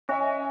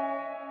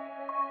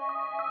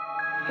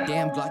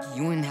Damn, Glocky,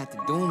 you ain't have to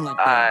do him like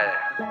that.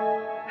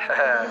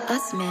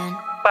 Us, man.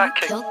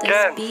 Back You killed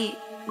again. this beat.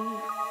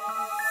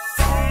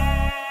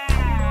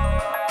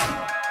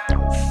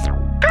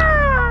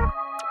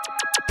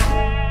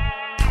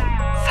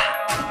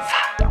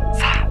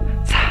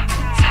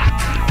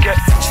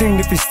 Ching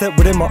if he stepped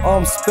within my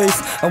arm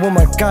space. And when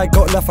my guy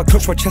got left, I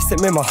clutched my chest,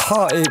 it made my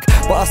heart ache.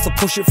 But I still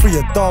push it through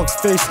your dog's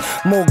face.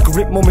 More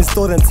grip, more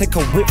install than take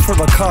a whip for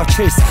a car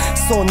chase.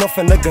 Saw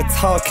nothing, a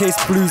guitar case,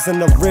 blues in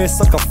the rear,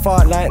 suck a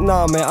fart like,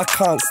 nah man, I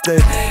can't stay.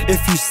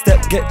 If you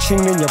step, get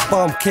chinged in your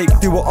bomb cake.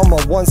 Do it on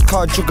my once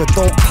car, jugger,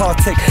 don't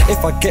partake.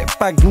 If I get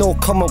bagged, no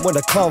comment with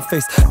a calm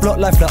face. Block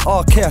life like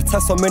RK, I tie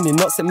so many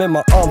knots, it made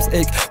my arms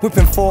ache.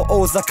 Whipping 4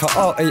 O's like a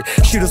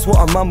R8. Shooters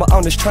what a man, but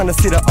I'm just trying to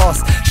see the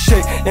ass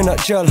shake. In that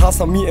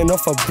jailhouse, I'm eating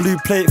off a blue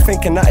plate,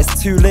 thinking that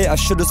it's too late, I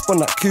should've spun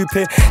that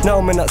coupe. Now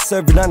I'm in that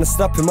survey line and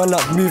snapping, man,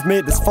 that move,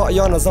 mate. There's 40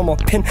 yarners on my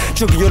pin,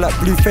 jugger, you're like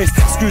Blueface.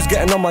 Screws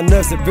getting on my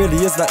nerves, it really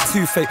is like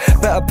too-fake.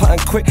 Better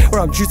pattern quick, or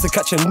I'm due to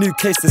catch a new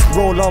case. This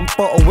roll-on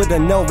bottle with a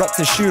nail wrapped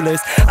in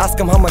shoelace. Ask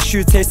him how my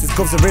shoe tastes, his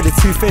gloves are really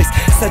two-faced.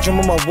 Sedge him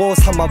on my walls,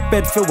 have my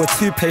bed filled with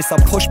toothpaste. I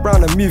push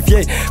brown and move,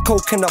 yeah.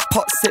 Coke in the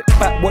pot, sit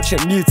back, watch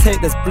it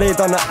mutate. There's blade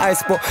on the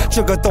ice, but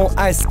jugger, don't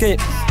ice skate.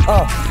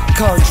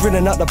 Car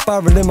drilling out the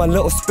barrel in my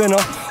little spinner,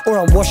 or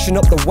I'm washing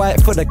up the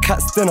white for the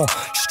cat's dinner.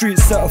 Street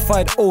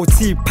certified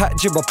OT, pat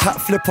jibber, pat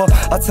flipper.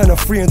 I turn a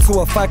 3 into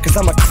a 5 cause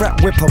I'm a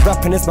crap whipper.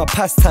 Rapping is my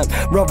pastime,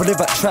 rather live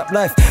at trap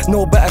life.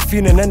 No better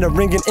feeling than the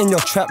ringing in your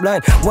trap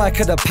line. Why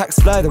could the packs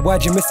fly,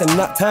 why'd you missing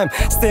that time?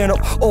 Staying up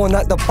all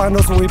night, the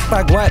bundles when we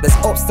bag white. There's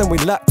ups then we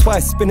lap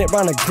twice, spin it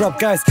round and grab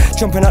guys.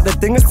 Jumping out the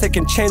dingers,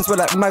 taking chains, we're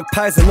like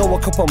magpies. I know a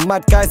couple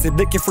mad guys, they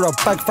lick you for a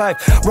bag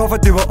 5. Rather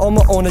do it on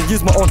my own and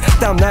use my own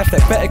damn knife. They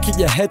better keep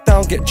your head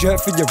down, get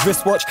jerked for your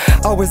wristwatch.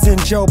 I was in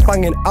jail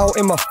banging out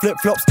in my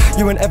flip-flops.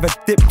 You ain't ever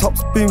dip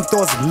tops, boom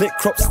doors, lit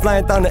crops.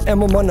 Flying down the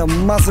M, I'm on a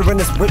Mazda and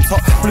it's whipped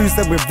up. Blues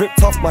then we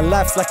ripped off, my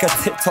life's like a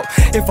TikTok.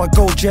 If I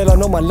go jail, I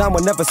know my line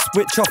will never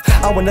switch off.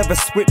 I will never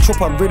switch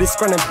up, I'm really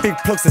scrunning big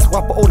plugs. This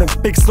whapper all them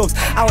big slugs.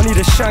 I don't need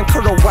a shine,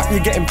 curl whack, you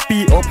getting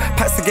beat up.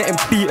 Packs are getting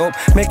beat up,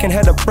 making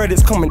head of bread,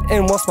 it's coming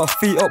in whilst my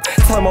feet up.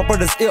 Tell my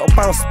brothers eat up,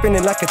 barrel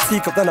spinning like a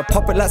teacup. Then I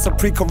pop it like some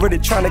pre-cup, really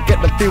trying to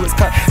get the deal. It's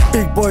kind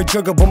big boy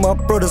jugger, but my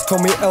brothers call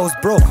me Els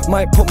bro.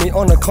 Might put me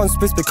on a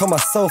conspice, become my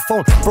cell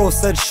phone. Bro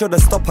said shoulda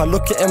stop, I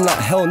look at him like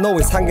hell no.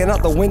 He's hanging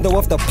out the window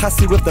of the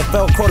passy with the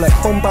velcro like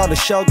Bombao, the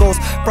shell goes.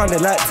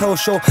 Branded like Tell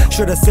Show,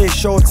 shoulda say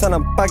show. Tell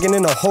I'm bagging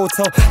in a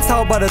hotel.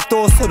 Towel by the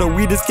door so the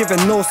weed is giving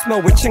no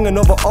smell. We're chinging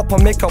over up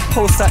and make a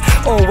post like,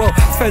 oh well,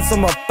 feds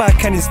on my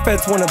back and his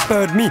feds wanna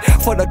bird me.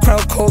 For the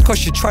crowd cold cause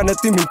she tryna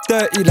do me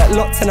dirty. Like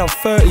locked and I'm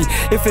 30.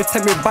 If they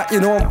take me back, you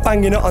know I'm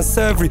banging it on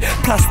servery.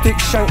 Plastic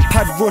shank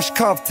pad rush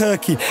carved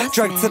turkey.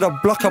 Dragged to the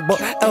blocker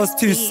but else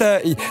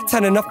 230.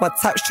 Turning off my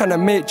taps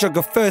tryna make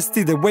jugger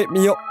thirsty. They wake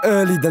me up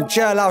early, them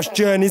jailhouse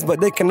journeys, but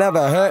they can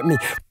never hurt me.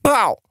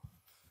 Pow!